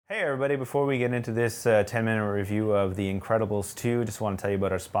Hey everybody, before we get into this 10-minute review of The Incredibles 2, just want to tell you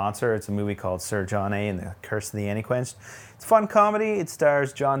about our sponsor. It's a movie called Sir John A. and the Curse of the Antichrist. It's a fun comedy. It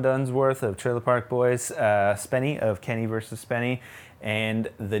stars John Dunsworth of Trailer Park Boys, Spenny of Kenny vs. Spenny, and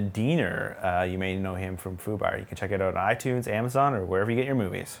the Diener. You may know him from Fubar. You can check it out on iTunes, Amazon, or wherever you get your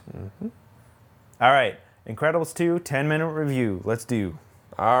movies. Mm-hmm. All right, Incredibles 2, 10-minute review. Let's do.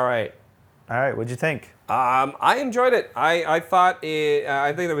 All right, what'd you think? I enjoyed it. I thought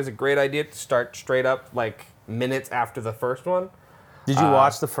I think it was a great idea to start straight up like minutes after the first one. Did you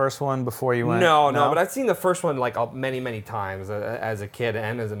watch the first one before you went? No, but I've seen the first one like many times as a kid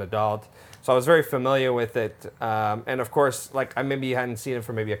and as an adult. So I was very familiar with it. And of course, like I maybe hadn't seen it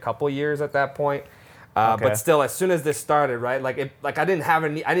for maybe a couple years at that point. Okay. But still, as soon as this started, right? I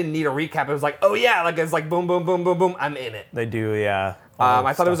didn't need a recap. It was like, oh yeah, like it's like boom, boom, boom, boom, boom. I'm in it. They do, yeah.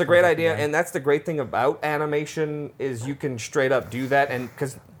 I thought it was a great idea, and that's the great thing about animation is you can straight up do that, and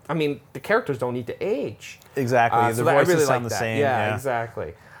because I mean the characters don't need to age. Exactly, the voices really sound the same. Yeah,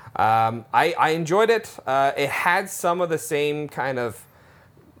 exactly. I enjoyed it. It had some of the same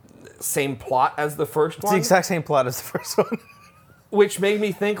plot as the first one. It's the exact same plot as the first one. Which made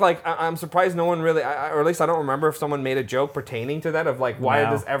me think, like, I'm surprised no one really, or at least I don't remember if someone made a joke pertaining to that of, like, why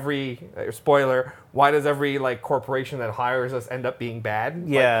does every, spoiler, why does every, like, corporation that hires us end up being bad?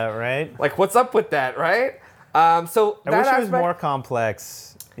 Yeah, right? Like, what's up with that, right? So I wish it was more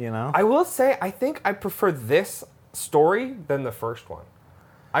complex, you know? I will say, I think I prefer this story than the first one.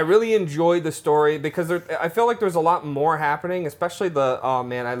 I really enjoyed the story because I feel like there's a lot more happening, especially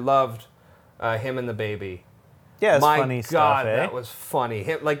I loved him and the baby. Yeah, it's My funny God, stuff, eh? that was funny.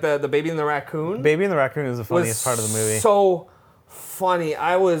 Like the baby and the raccoon. Baby and the Raccoon is the funniest part of the movie. So funny.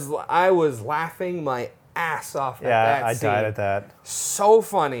 I was laughing my ass off at that scene. Yeah, I died at that. So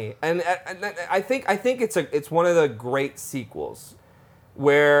funny, and I think it's one of the great sequels,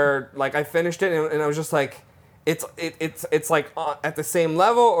 where like I finished it and I was just like, it's like at the same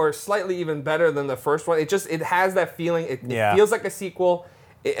level or slightly even better than the first one. It has that feeling. It feels like a sequel.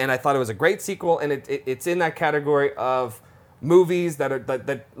 And I thought it was a great sequel, and it's in that category of movies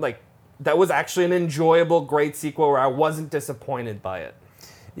that was actually an enjoyable, great sequel where I wasn't disappointed by it.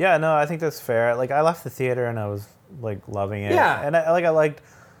 Yeah, no, I think that's fair. Like, I left the theater and I was like loving it. Yeah, and I liked,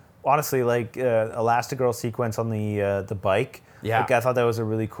 honestly, like Elastigirl sequence on the bike. Yeah, like I thought that was a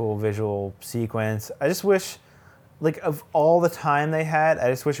really cool visual sequence. I just wish, like, of all the time they had,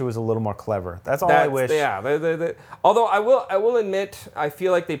 I just wish it was a little more clever. That's all I wish. Yeah. Although I will admit, I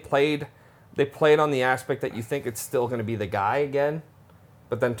feel like they played on the aspect that you think it's still going to be the guy again,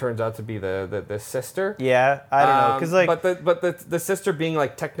 but then turns out to be the sister. Yeah, I don't know, because like, but the sister being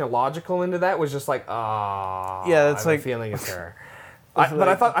like technological into that was just like, oh, yeah, that's like feeling it's her. But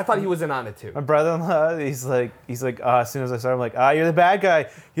I thought he was in on it too. My brother-in-law, he's like, as soon as I start, I'm like, you're the bad guy.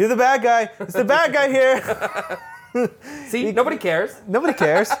 You're the bad guy. It's the bad guy here. See, nobody cares. Nobody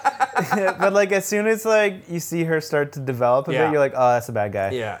cares. But like as soon as like you see her start to develop a bit, you're like, that's a bad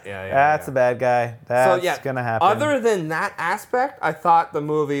guy. Yeah. That's a bad guy. That's gonna happen. Other than that aspect, I thought the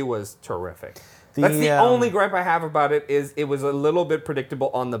movie was terrific. That's the only gripe I have about it is it was a little bit predictable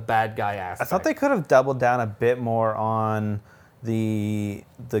on the bad guy aspect. I thought they could have doubled down a bit more on the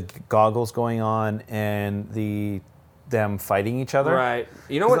goggles going on and them fighting each other. Right.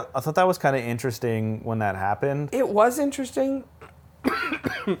 You know what? I thought that was kind of interesting when that happened. It was interesting.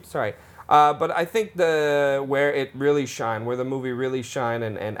 Sorry. But I think where the movie really shined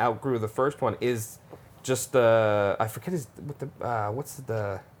and outgrew the first one is just I forget what's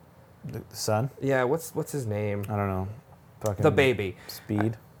the son? Yeah, what's his name? I don't know. Fucking the baby.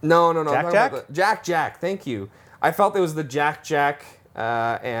 Speed? No. Jack? Thank you. I felt it was the Jack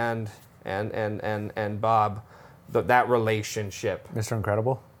and Bob. That relationship. Mr.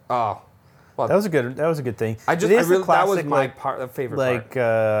 Incredible? Oh. Well, that was a good thing. That was my favorite part.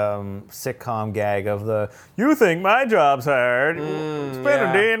 Sitcom gag of you think my job's hard. Spend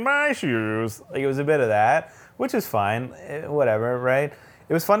a day in my shoes. Like, it was a bit of that, which is fine. Whatever, right?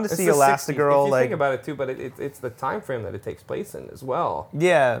 It was fun to see Elastigirl. If you think about it too, but it's the time frame that it takes place in as well.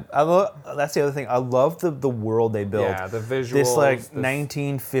 Yeah, that's the other thing. I love the world they built. Yeah, the visuals. This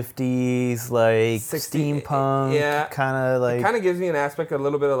 1950s steampunk kind of like. It kind of gives me an aspect, a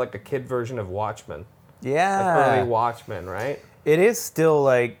little bit of like a kid version of Watchmen. Yeah, like early Watchmen, right? It is still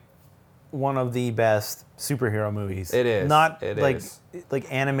like one of the best superhero movies. It is. Not it like is.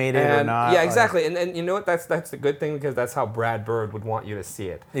 Like animated or not. Yeah, exactly. And you know what? That's the good thing because that's how Brad Bird would want you to see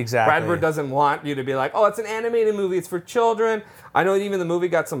it. Exactly. Brad Bird doesn't want you to be like, oh, it's an animated movie. It's for children. I know even the movie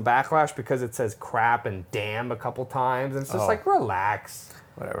got some backlash because it says crap and damn a couple times. And it's just like, relax.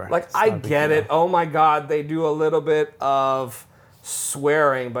 Whatever. Like, I get it. Oh, my God. They do a little bit of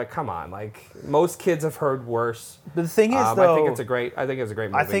swearing, but come on, like most kids have heard worse. But the thing is, though, I think it's a great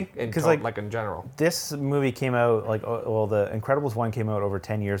movie. I think because like in general, this movie came out the Incredibles 1 came out over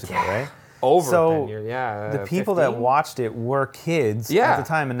 10 years ago, right? Over So 10 years, yeah. the people that 15? watched it were kids Yeah. at the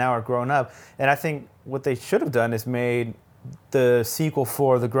time and now are grown up. And I think what they should have done is made the sequel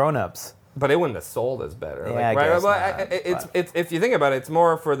for the grown-ups. But it wouldn't have sold as better. Yeah, like, I right? guess But not, it's if you think about it, it's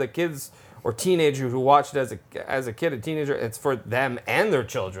more for the kids or teenagers who watched it as a kid, a teenager. It's for them and their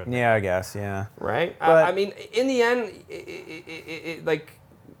children. Yeah, I guess, yeah. Right? But- I mean, in the end, like,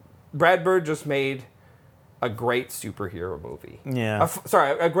 Brad Bird just made a great superhero movie. Yeah.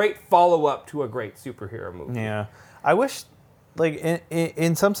 A great follow-up to a great superhero movie. Yeah, I wish, like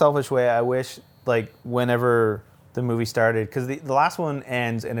in some selfish way, I wish like whenever the movie started, because the last one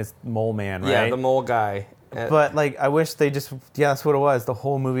ends and it's Mole Man, right? Yeah, the mole guy. But like, I wish they just that's what it was. The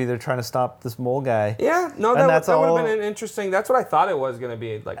whole movie, they're trying to stop this mole guy. Yeah, no, And that that's would all- have been an interesting. That's what I thought it was going to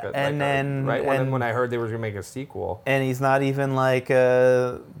be, when I heard they were going to make a sequel. And he's not even like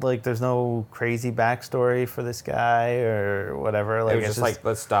there's no crazy backstory for this guy or whatever. Like It was it's just like,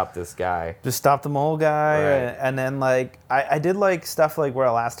 let's stop this guy. just stop the mole guy, Right. and then like I did like stuff like where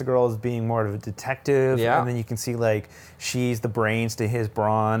Elastigirl is being more of a detective, Yeah. and then you can see like she's the brains to his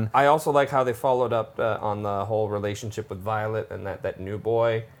brawn. I also like how they followed up on the whole relationship with Violet and that new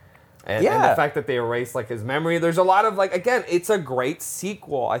boy. And Yeah. the fact that they erased like his memory. There's a lot of like, again, it's a great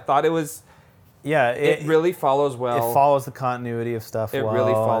sequel. I thought it was, Yeah, it really follows well. it follows the continuity of stuff. It well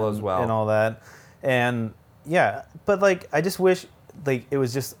really follows and, well. and all that, and yeah, but like I just wish like it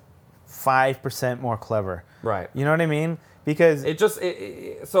was just 5% more clever. Right. You know what I mean? Because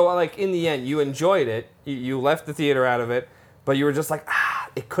So like in the end, you enjoyed it. You left the theater out of it, but you were just like,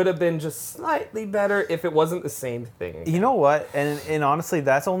 it could have been just slightly better if it wasn't the same thing. you know what, and honestly,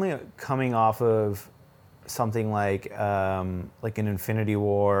 that's only coming off of something like an Infinity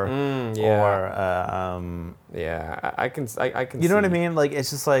War yeah. or Yeah, I can. you know what I see. mean? Like it's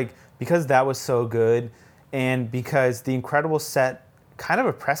just like because that was so good, and because The Incredibles set kind of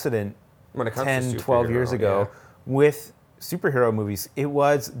a precedent When it comes 10, to 12 years superhero, ago yeah. with superhero movies. It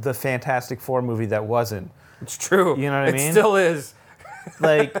was the Fantastic Four movie that wasn't. It's true. You know what I mean? It still is.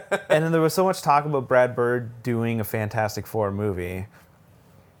 Like, and then there was so much talk about Brad Bird doing a Fantastic Four movie.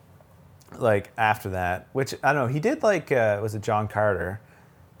 Like after that, which I don't know, he did like was it John Carter?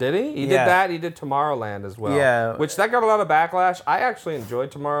 Did he? He Yeah. did that. He did Tomorrowland as well. Yeah. Which that got a lot of backlash. I actually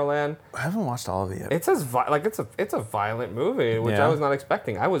enjoyed Tomorrowland. I haven't watched all of it yet. It's it's a violent movie, which Yeah. I was not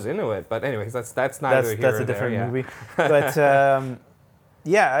expecting. I was into it, but anyways, that's neither here That's a nor different there, yeah. movie. But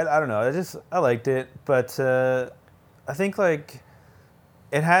yeah, I don't know. I liked it, but I think like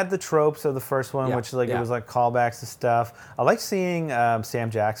it had the tropes of the first one, Yeah, which like yeah. it was like callbacks to stuff. I like seeing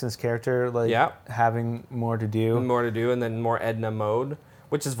Sam Jackson's character like Yeah. having more to do More to do, and then more Edna Mode,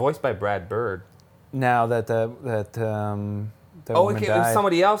 which is voiced by Brad Bird. now that that Oh, woman okay, it was died.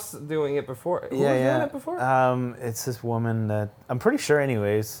 somebody else doing it before. Who was doing it before? It's this woman that I'm pretty sure,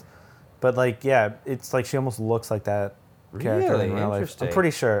 anyways. But like, yeah, it's like she almost looks like that character Really? in real life. Interesting. I'm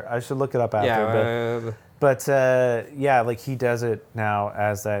pretty sure. I should look it up after. Yeah, But yeah, like he does it now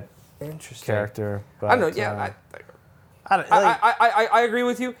as that interesting character. But, I don't know. Yeah, I don't, like, I agree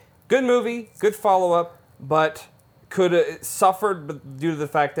with you. Good movie, good follow up, but could have suffered due to the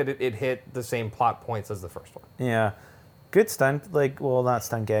fact that it hit the same plot points as the first one. yeah, good stunt. Like, well, not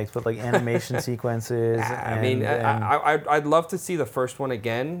stunt gags, but like animation sequences. I'd love to see the first one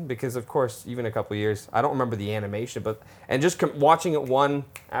again because, of course, even a couple years, I don't remember the animation, and just watching it one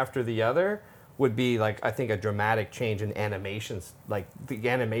after the other would be like I think a dramatic change in animations. Like the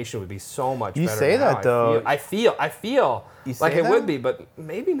animation would be so much You better. say now. that, though. I feel You like say it that? would be, but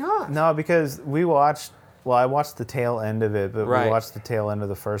maybe not. No, because we watched. Well, I watched the tail end of it, but Right. we watched the tail end of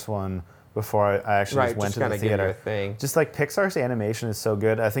the first one before I actually just went to the kinda give you theater. a thing. Just like Pixar's animation is so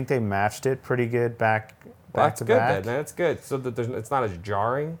good. I think they matched it pretty good back That's to good back. then. That's good. So that it's not as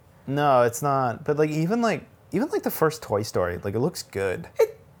jarring. No, it's not. But like even like the first Toy Story, like it looks good.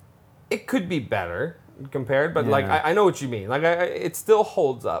 It could be better compared, but like Yeah. I know what you mean. Like it still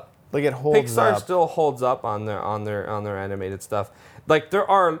holds up. Like it holds Pixar up. still holds up on their animated stuff. Like there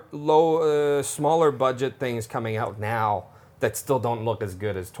are smaller budget things coming out now that still don't look as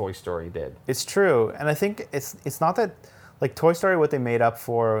good as Toy Story did. It's true, and I think it's not that like Toy Story. What they made up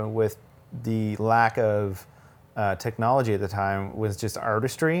for with the lack of technology at the time was just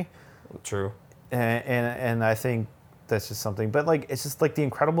artistry, True. and I think that's just something. But like it's just like the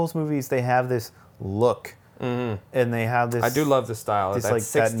Incredibles movies. They have this look, and they have this. I do love the style. It's That like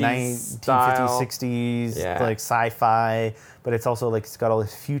that 60s 1950s, style. 60s, Yeah. like sci-fi, but it's also like it's got all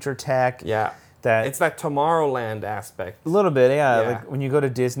this future tech. Yeah. that It's that Tomorrowland aspect. a little bit, yeah. Yeah. Like when you go to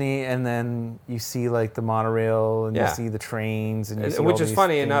Disney and then you see like the monorail and Yeah. you see the trains and you see Which all is these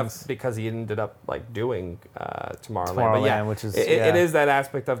funny things. enough because he ended up like doing Tomorrowland. Tomorrowland, But yeah, which is- it yeah. is that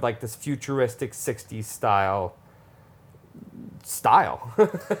aspect of like this futuristic 60s style.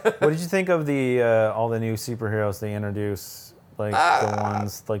 What did you think of the all the new superheroes they introduce? Like the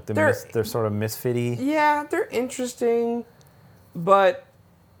ones like they're sort of misfitty. Yeah, they're interesting, but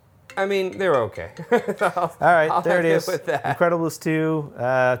I mean they're okay. All right, I'll there it end is. with that. Incredibles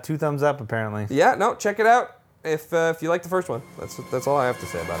 2, 2 thumbs up apparently. Yeah, no, check it out if you like the first one. That's all I have to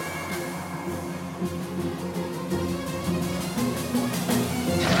say about it.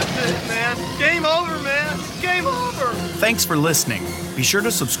 That's it, man. Game over, man. Game over. Thanks for listening. Be sure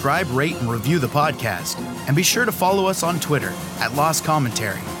to subscribe, rate, and review the podcast. And be sure to follow us on Twitter at Lost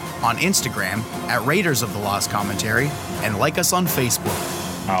Commentary, on Instagram at Raiders of the Lost Commentary, and like us on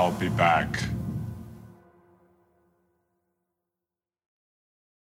Facebook. I'll be back.